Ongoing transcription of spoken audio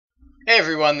Hey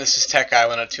everyone, this is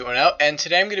TechGuy10210, and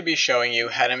today I'm going to be showing you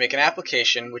how to make an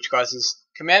application which causes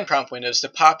command prompt windows to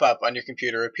pop up on your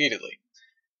computer repeatedly.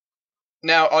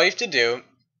 Now all you have to do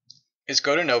is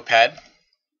go to Notepad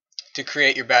to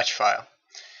create your batch file.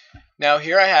 Now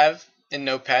here I have in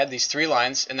Notepad these 3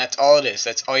 lines, and that's all it is.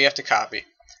 That's all you have to copy.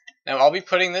 Now I'll be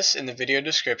putting this in the video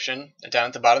description down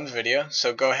at the bottom of the video,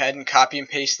 so go ahead and copy and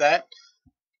paste that.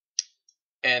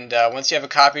 And once you have it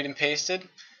copied and pasted,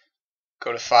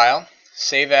 go to File,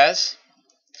 Save As.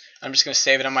 I'm just going to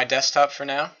save it on my desktop for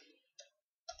now.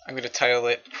 I'm going to title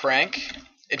it Prank.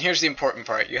 And here's the important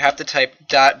part. You have to type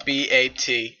 .bat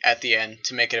at the end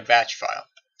to make it a batch file.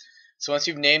 So once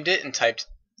you've named it and typed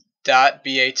 .bat,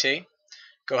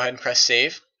 go ahead and press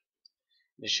Save.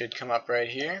 It should come up right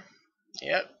here.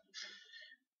 Yep.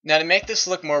 Now to make this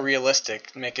look more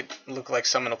realistic, make it look like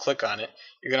someone will click on it,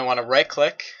 you're going to want to right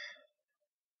click,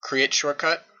 Create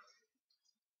Shortcut,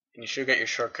 and you should get your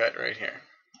shortcut right here.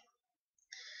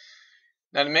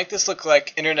 Now to make this look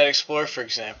like Internet Explorer, for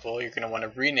example, you're going to want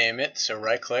to rename it. So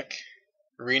right click,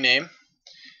 rename,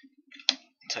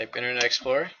 type Internet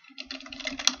Explorer.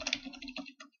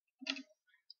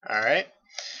 Alright.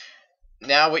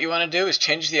 Now what you want to do is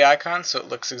change the icon so it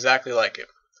looks exactly like it.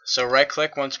 So right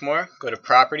click once more, go to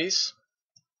Properties,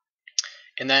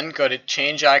 and then go to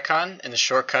Change Icon in the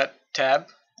Shortcut tab.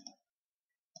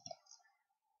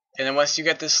 And then once you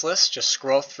get this list, just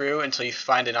scroll through until you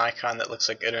find an icon that looks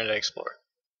like Internet Explorer.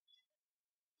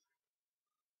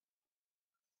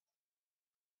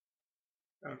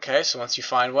 Okay, so once you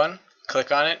find one,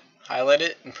 click on it, highlight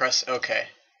it, and press OK.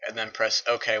 And then press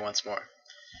OK once more.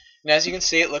 And as you can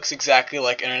see, it looks exactly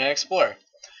like Internet Explorer.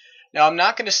 Now I'm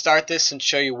not going to start this and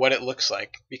show you what it looks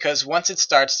like, because once it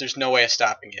starts, there's no way of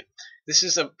stopping it. This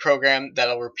is a program that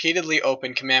will repeatedly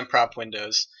open command prompt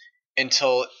windows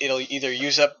until it'll either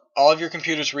use up all of your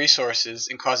computer's resources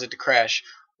and cause it to crash,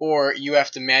 or you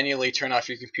have to manually turn off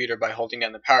your computer by holding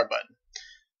down the power button.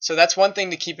 So that's one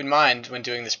thing to keep in mind when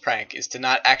doing this prank, is to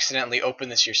not accidentally open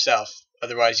this yourself.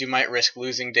 Otherwise you might risk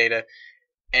losing data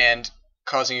and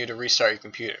causing you to restart your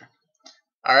computer.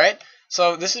 Alright,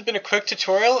 so this has been a quick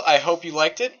tutorial. I hope you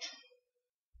liked it.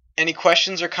 Any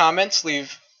questions or comments,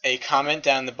 leave a comment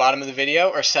down in the bottom of the video,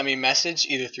 or send me a message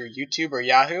either through YouTube or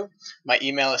Yahoo. My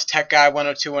email is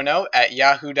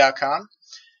techguy10210@yahoo.com.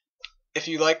 If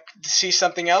you'd like to see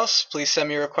something else, please send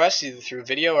me a request either through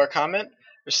video or comment,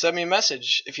 or send me a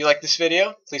message. If you like this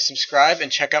video, please subscribe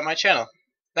and check out my channel.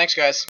 Thanks guys.